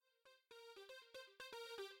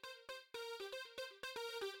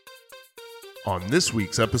on this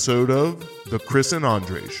week's episode of The Chris and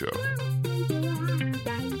Andre Show.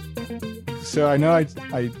 So I know I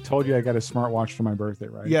told you I got a smartwatch for my birthday,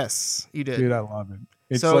 right? Yes, you did. Dude, I love it.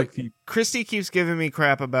 It's so like Christy keeps giving me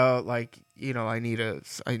crap about I need a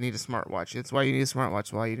smartwatch. It's why you need a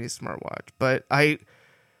smartwatch. Why you need a smartwatch. But I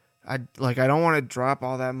don't want to drop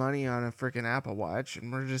all that money on a freaking Apple Watch,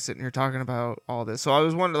 and we're just sitting here talking about all this. So I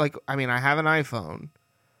was wondering, I have an iPhone.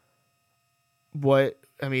 What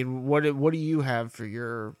do you have for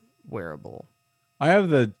your wearable? I have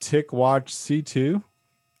the TicWatch C2.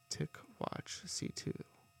 TicWatch C2.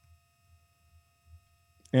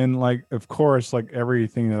 And of course,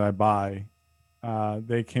 everything that I buy,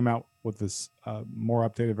 they came out with this more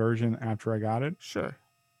updated version after I got it. Sure.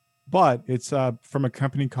 But it's from a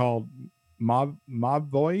company called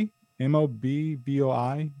mobvoi,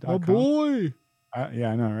 mobvoi.com. Oh boy.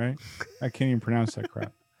 Yeah, I know, right? I can't even pronounce that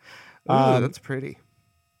crap. Ooh, that's pretty.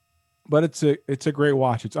 But it's a great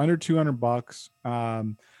watch. It's under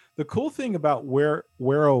 $200. The cool thing about Wear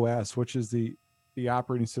OS, which is the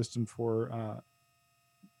operating system for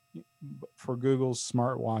Google's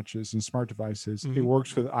smartwatches and smart devices, It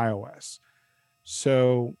works with iOS.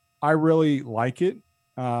 So I really like it.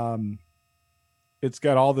 It's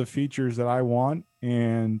got all the features that I want,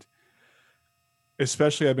 and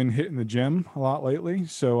especially I've been hitting the gym a lot lately,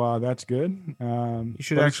 so that's good. You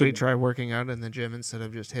should actually try working out in the gym instead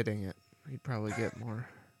of just hitting it. You'd probably get more.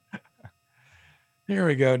 Here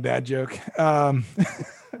we go, dad joke.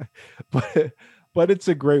 But it's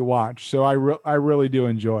a great watch, so I really do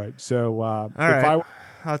enjoy it. So all right. I'll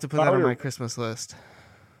have to put that on my Christmas list.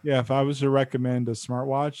 Yeah, if I was to recommend a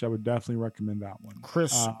smartwatch, I would definitely recommend that one.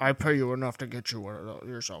 Chris, I pay you enough to get you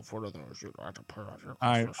yourself one of those. You don't have to put on your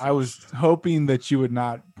Christmas I was hoping that you would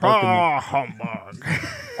not. Humbug.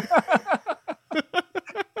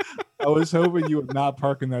 I was hoping you would not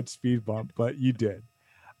park in that speed bump, but you did.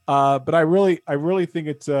 But I really think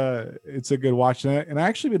it's a good watch, and I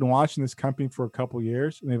actually been watching this company for a couple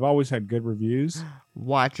years, and they've always had good reviews.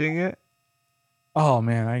 Watching it? Oh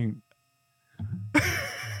man,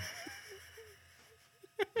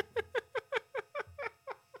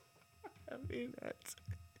 that's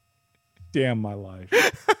damn my life.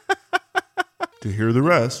 To hear the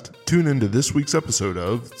rest, tune into this week's episode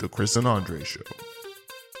of The Chris and Andre Show.